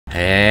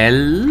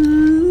Hello,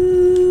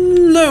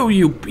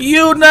 you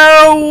beautiful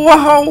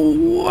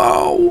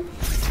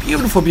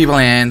people,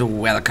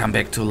 and welcome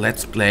back to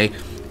Let's Play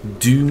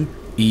Doom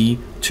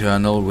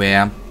Eternal,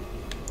 where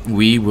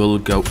we will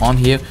go on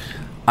here.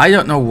 I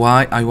don't know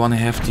why I want to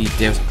have the...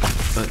 There's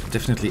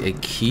definitely a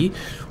key.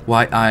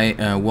 Why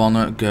I want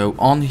to go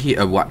on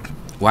here.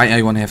 Why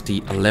I want to have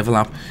the level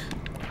up.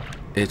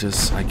 It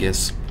is, I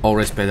guess,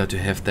 always better to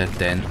have that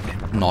than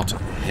not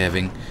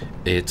having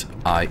it,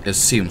 I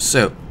assume.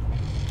 So...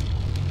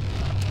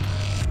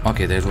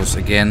 Okay, that was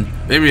again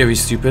very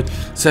stupid.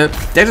 So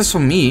that is for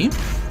me.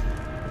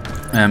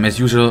 As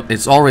usual,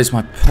 it's always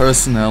my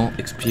personal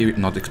experience,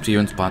 not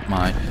experience, but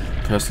my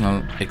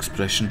personal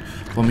expression.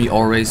 For me,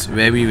 always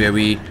very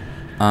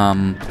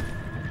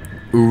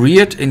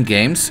weird in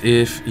games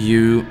if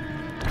you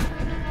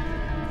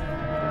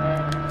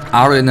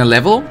are in a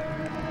level.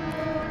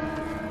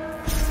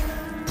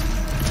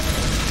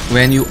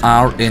 When you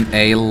are in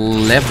a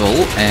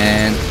level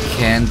and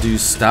can do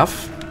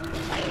stuff.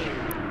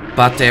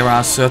 But there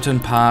are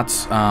certain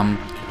parts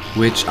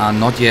which are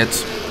not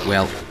yet,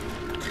 well,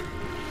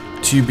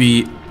 to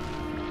be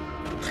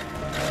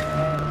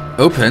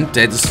opened.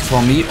 That is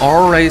for me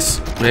always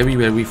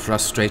very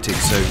frustrating.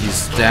 So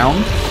he's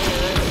down.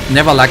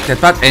 Never liked that,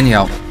 but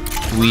anyhow,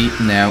 we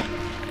now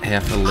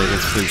have a level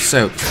 3.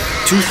 So,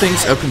 2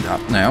 things opened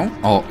up now.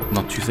 Oh,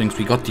 not 2 things.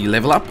 We got the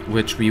level up,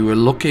 which we were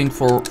looking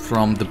for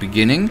from the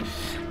beginning.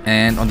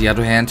 And on the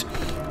other hand,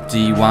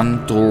 the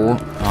one door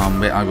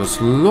where I was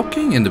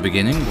looking in the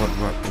beginning,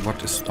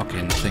 what is,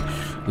 okay, nothing.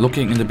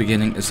 Looking in the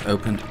beginning is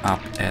opened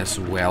up as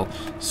well.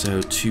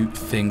 So 2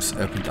 things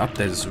opened up.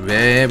 That is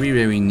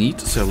very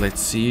neat. So let's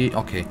see.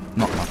 Okay,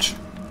 not much.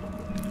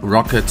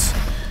 Rockets,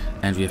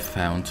 and we have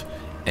found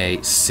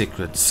a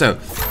secret. So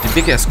the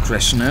biggest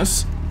question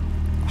is,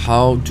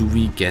 how do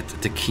we get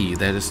the key?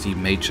 That is the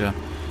major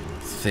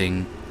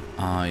thing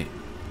I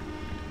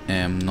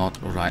am not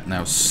right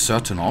now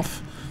certain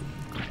of.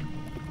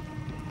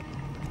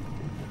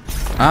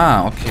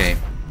 Ah, okay.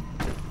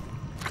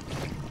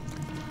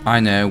 I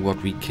know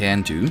what we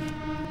can do.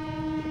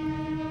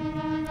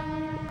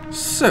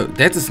 So,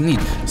 that is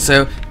neat.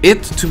 So,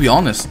 to be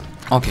honest,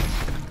 okay,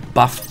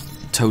 buff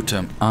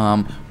totem.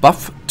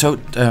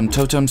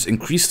 Totems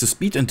increase the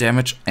speed and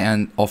damage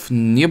of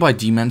nearby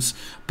demons.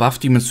 Buff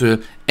demons will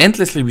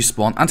endlessly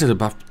respawn until the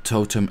buff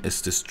totem is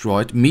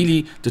destroyed.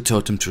 Melee the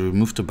totem to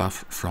remove the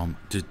buff from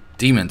the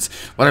demons.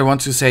 What I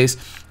want to say is,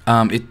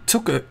 it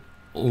took a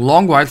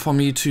long while for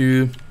me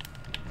to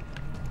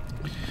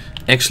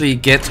actually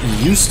get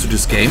used to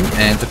this game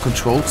and the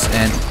controls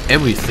and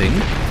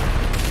everything.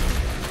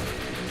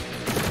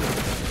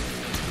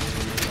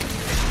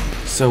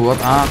 So what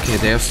are... Okay,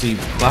 there's the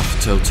buff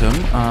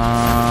totem.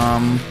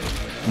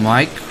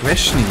 My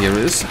question here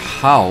is,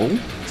 how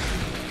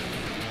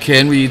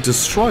can we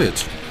destroy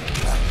it?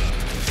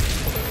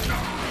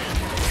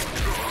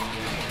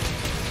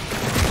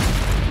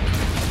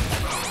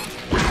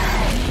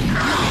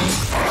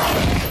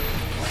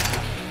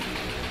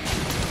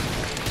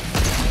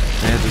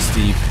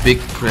 The big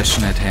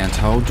question at hand.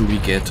 How do we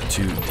get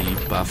to the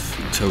buff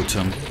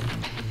totem?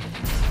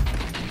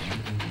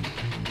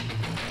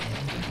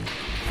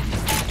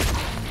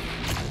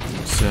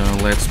 So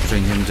let's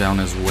bring him down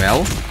as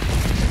well.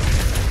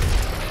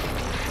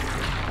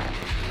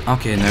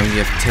 Okay, now we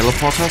have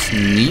teleporters.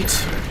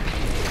 Neat.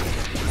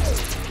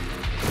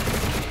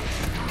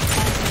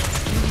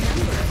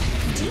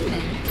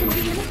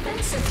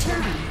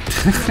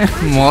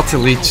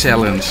 Mortally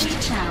challenged.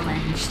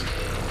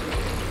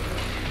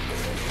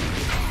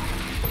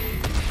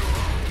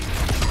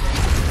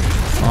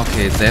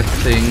 Okay, that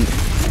thing.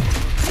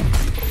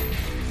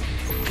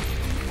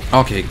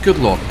 Okay, good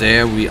lord,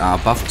 there we are.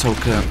 Buff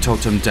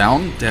totem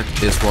down. That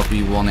is what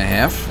we want to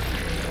have.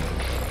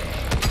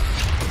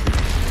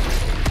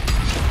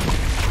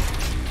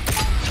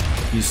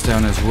 He's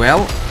down as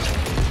well.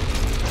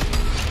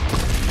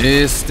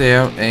 Is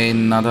there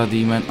another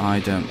demon? I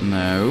don't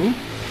know.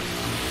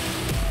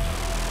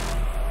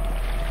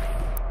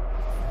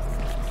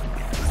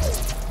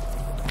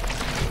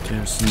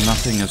 There's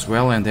nothing as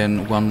well, and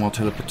then one more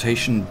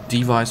teleportation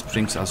device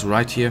brings us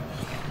right here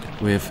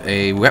with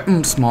a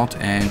weapons mod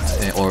and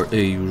or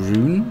a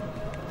rune.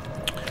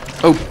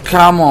 Oh,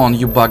 come on,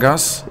 you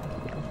buggers!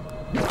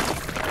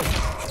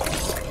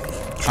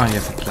 I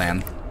have a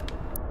plan.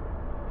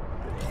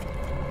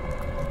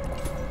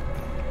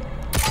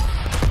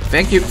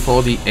 Thank you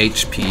for the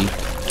HP,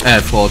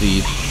 for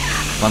the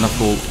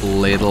wonderful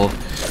little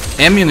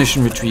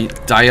ammunition which we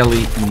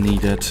direly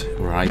needed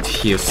right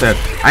here. So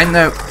I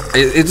know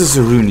it is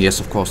a rune. Yes,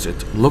 of course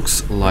it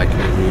looks like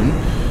a rune.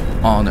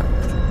 Oh no.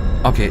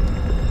 Okay.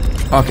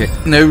 Okay,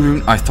 no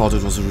rune. I thought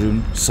it was a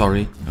rune.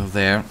 Sorry.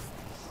 There.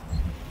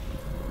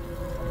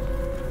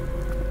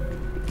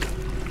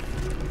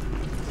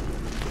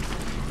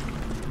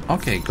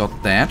 Okay,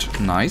 got that.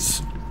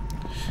 Nice.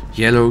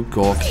 Yellow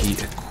gore key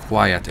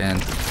acquired.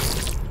 And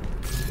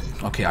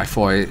okay, I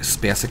for a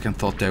spare second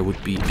thought there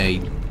would be a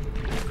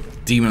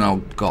demon.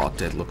 Oh god,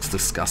 that looks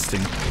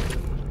disgusting.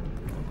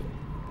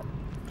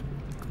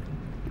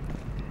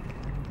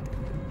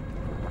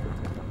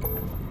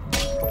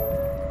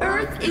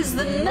 Earth is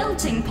the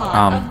melting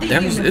pot of the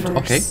that universe. was it,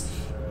 okay.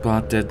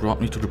 But that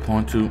brought me to the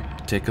point to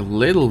take a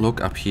little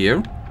look up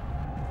here.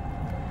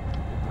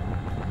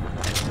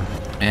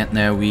 And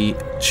now we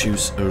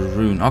choose a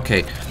rune.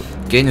 Okay,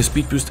 gain a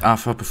speed boost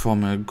after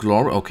performing a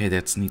glory. Okay,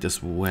 that's neat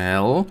as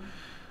well.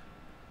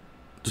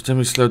 To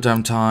temporarily slow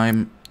down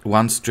time.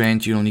 Once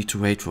drained, you'll need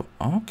to wait for...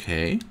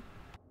 Okay.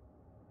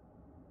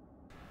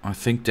 I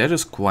think that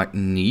is quite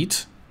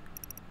neat.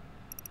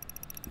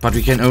 But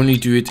we can only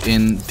do it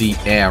in the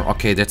air.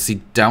 Okay, that's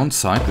the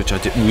downside, which I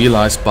didn't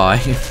realize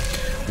by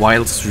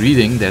whilst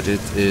reading that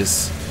it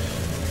is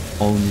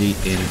only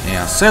in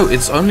air. So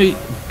it's only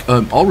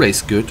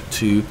always good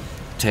to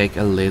take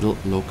a little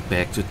look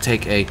back, to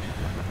take a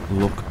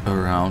look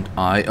around.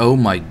 Oh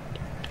my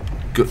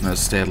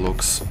goodness, that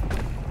looks...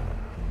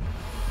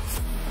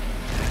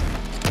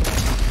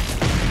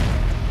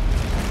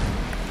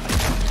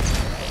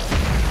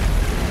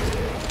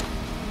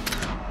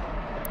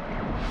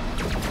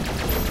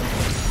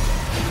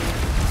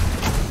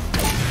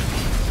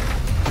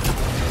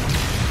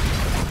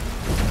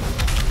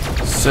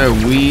 So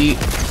we...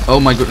 Oh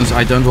my goodness,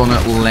 I don't want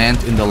to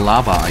land in the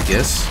lava, I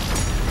guess.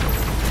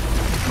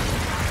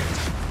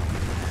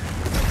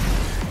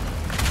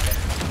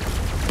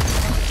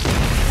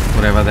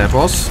 Whatever that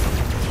was.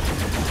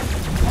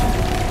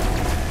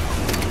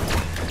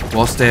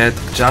 Was that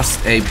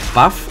just a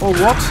buff or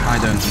what? I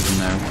don't even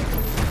know.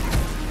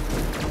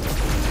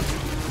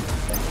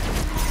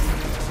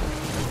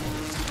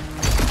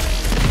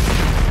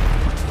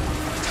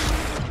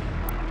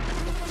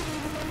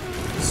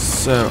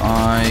 So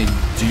I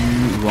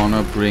do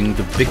wanna bring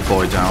the big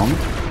boy down.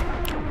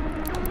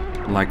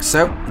 Like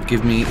so.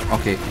 Give me...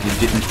 Okay, he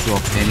didn't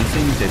drop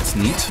anything. That's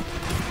neat.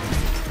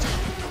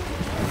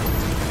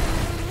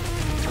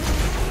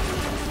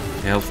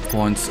 Health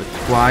points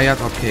acquired.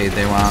 Okay,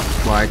 there are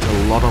quite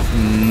a lot of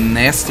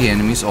nasty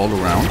enemies all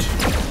around.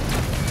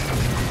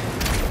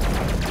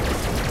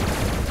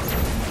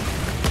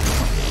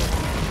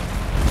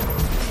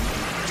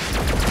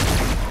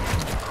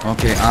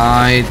 Okay,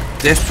 I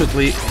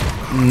desperately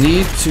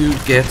need to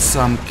get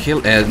some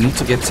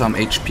some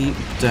HP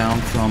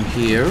down from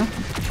here.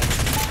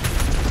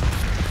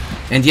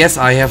 And yes,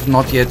 I have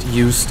not yet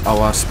used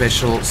our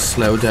special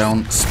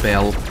slowdown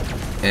spell,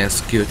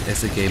 as good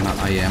as a gamer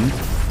I am.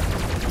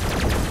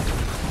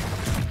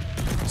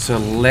 So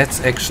let's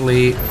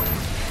actually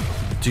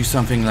do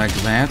something like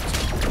that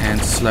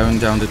and slowing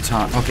down the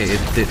time. Okay,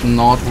 it did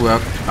not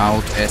work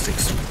out as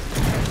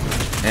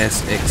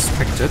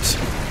expected.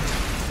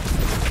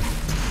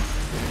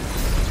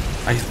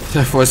 I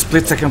for a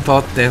split second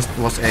thought there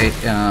was a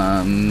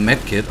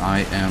medkit.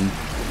 I am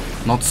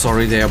not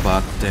sorry there,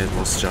 but that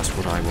was just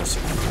what I was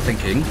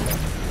thinking.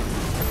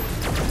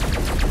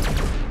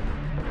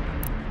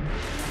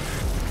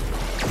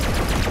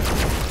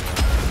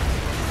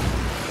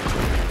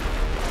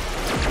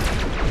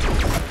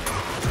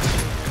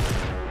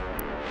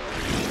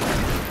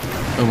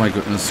 Oh my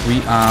goodness,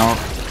 we are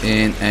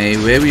in a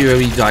very,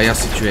 very dire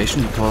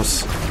situation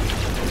because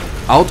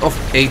out of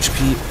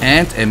HP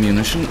and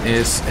ammunition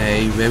is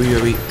a very,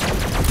 very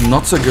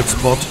not so good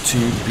spot to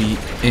be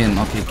in.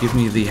 Okay, give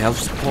me the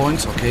health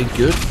points. Okay,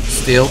 good.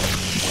 Still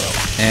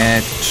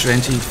at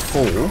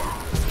 24.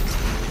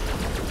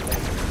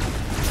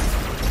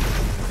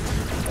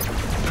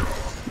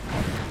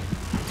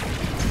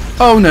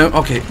 Oh no,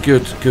 okay,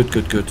 good.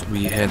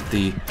 We had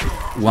the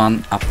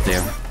one up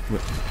there.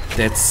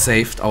 That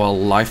saved our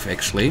life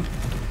actually.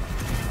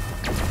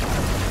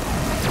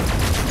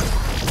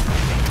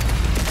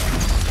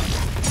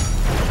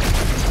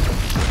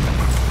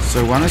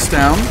 So one is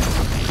down.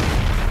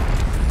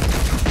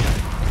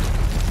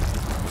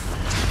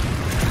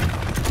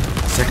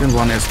 Second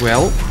one as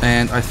well.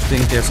 And I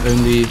think there's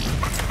only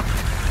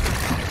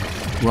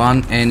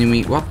one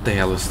enemy. What the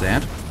hell is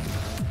that?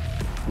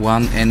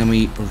 One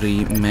enemy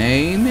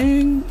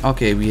remaining.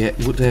 Okay, we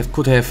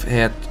could have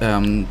had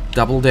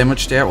double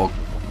damage there, or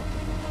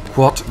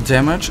quad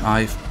damage.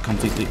 I've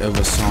completely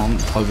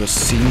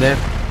overseen that.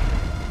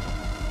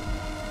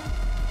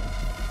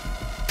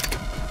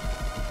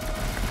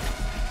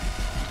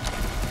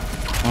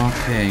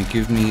 Okay,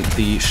 give me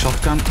the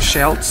shotgun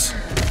shells.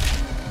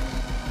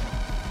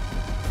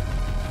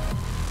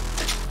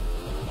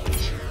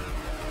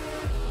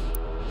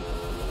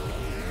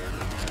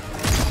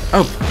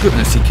 Oh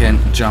goodness, he can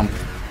jump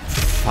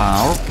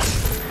far.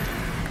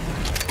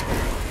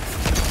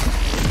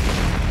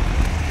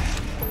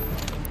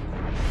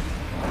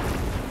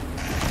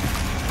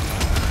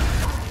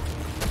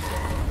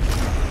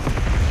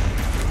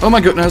 Oh my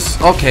goodness,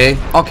 okay.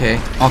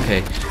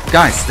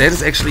 Guys, that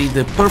is actually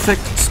the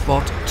perfect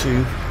spot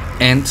to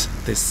end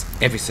this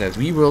episode.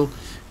 We will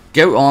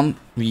go on,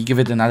 we give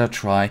it another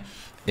try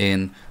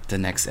in the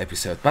next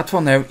episode. But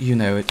for now, you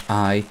know it,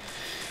 I,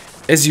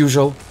 as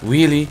usual,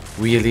 really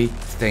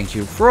thank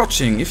you for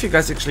watching. If you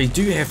guys actually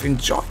do have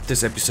enjoyed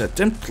this episode,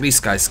 then please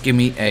guys give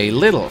me a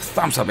little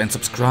thumbs up and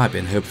subscribe,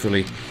 and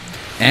hopefully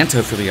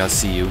I'll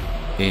see you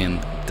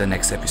in the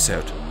next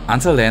episode.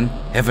 Until then,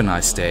 have a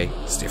nice day,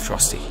 stay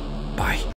frosty. Bye.